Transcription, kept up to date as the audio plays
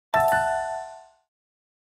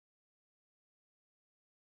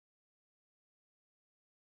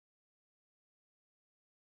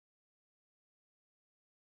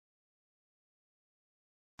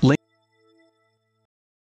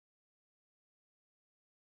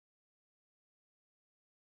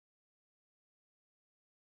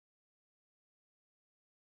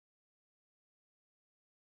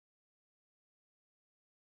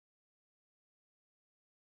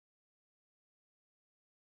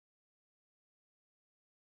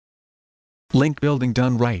Link building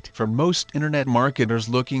done right. For most internet marketers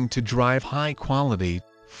looking to drive high-quality,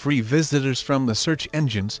 free visitors from the search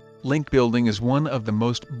engines, link building is one of the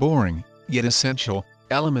most boring, yet essential,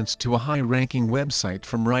 elements to a high-ranking website.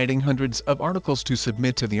 From writing hundreds of articles to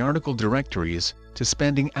submit to the article directories, to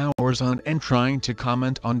spending hours on and trying to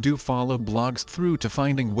comment on do-follow blogs, through to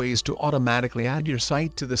finding ways to automatically add your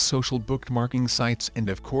site to the social bookmarking sites, and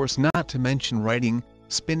of course not to mention writing,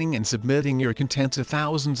 spinning and submitting your content to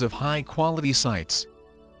thousands of high-quality sites.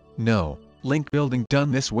 No, link building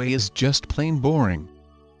done this way is just plain boring.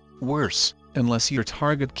 Worse, unless your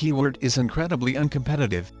target keyword is incredibly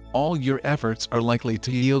uncompetitive, all your efforts are likely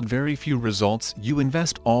to yield very few results. You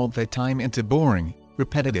invest all that time into boring,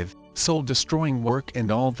 repetitive, soul-destroying work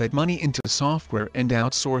and all that money into software and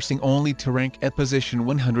outsourcing only to rank at position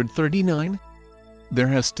 139? There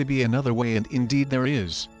has to be another way, and indeed there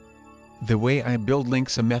is. The way I build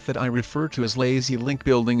links, a method I refer to as lazy link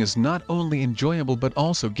building, is not only enjoyable but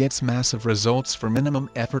also gets massive results for minimum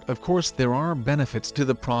effort. Of course, there are benefits to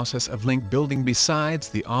the process of link building besides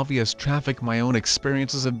the obvious traffic. My own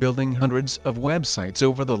experiences of building hundreds of websites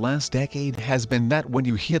over the last decade has been that when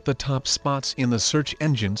you hit the top spots in the search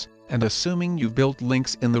engines, and assuming you've built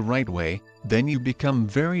links in the right way, then you become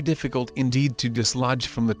very difficult indeed to dislodge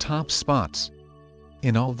from the top spots.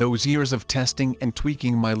 In all those years of testing and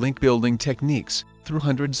tweaking my link building techniques, through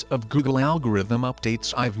hundreds of Google algorithm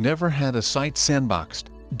updates, I've never had a site sandboxed,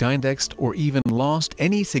 de-indexed or even lost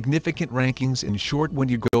any significant rankings. In short, when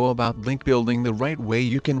you go about link building the right way,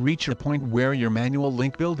 you can reach a point where your manual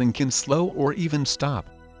link building can slow or even stop.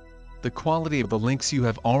 The quality of the links you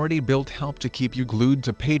have already built help to keep you glued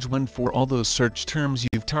to page 1 for all those search terms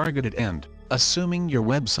you've targeted, and, assuming your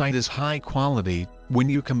website is high quality, when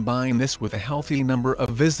you combine this with a healthy number of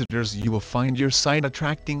visitors, you will find your site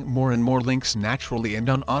attracting more and more links naturally and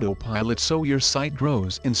on autopilot, so your site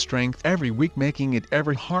grows in strength every week, making it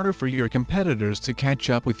ever harder for your competitors to catch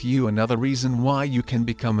up with you. Another reason why you can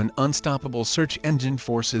become an unstoppable search engine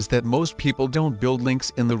force is that most people don't build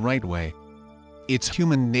links in the right way. It's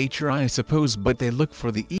human nature, I suppose, but they look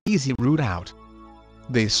for the easy route out.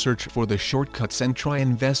 They search for the shortcuts and try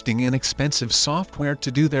investing in expensive software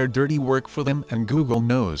to do their dirty work for them, and Google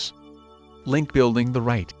knows. Link building the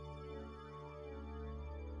right.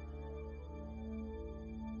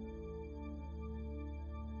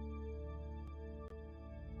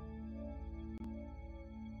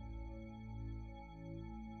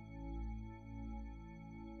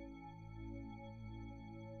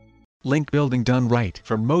 Link building done right.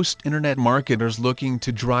 For most internet marketers looking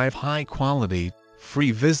to drive high quality,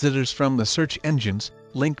 free visitors from the search engines,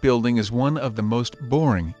 link building is one of the most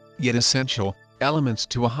boring, yet essential, elements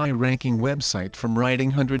to a high-ranking website. From writing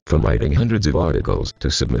hundreds of articles to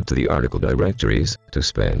submit to the article directories, to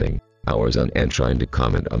spending hours on and trying to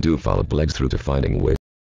comment on do-follow blogs, through to finding ways.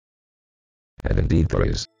 And indeed there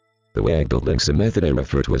is. The way I build links, a method I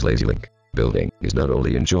refer to as lazy link building, is not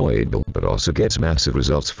only enjoyable but also gets massive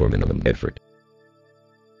results for minimum effort.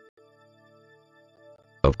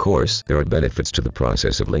 Of course, there are benefits to the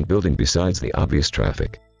process of link building besides the obvious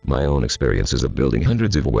traffic. My own experiences of building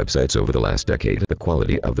hundreds of websites over the last decade, the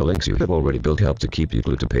quality of the links you have already built help to keep you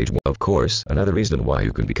glued to page 1. Of course, another reason why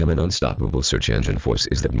you can become an unstoppable search engine force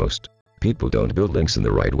is that most people don't build links in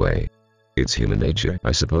the right way. It's human nature,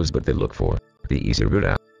 I suppose, but they look for the easy route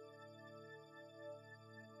out.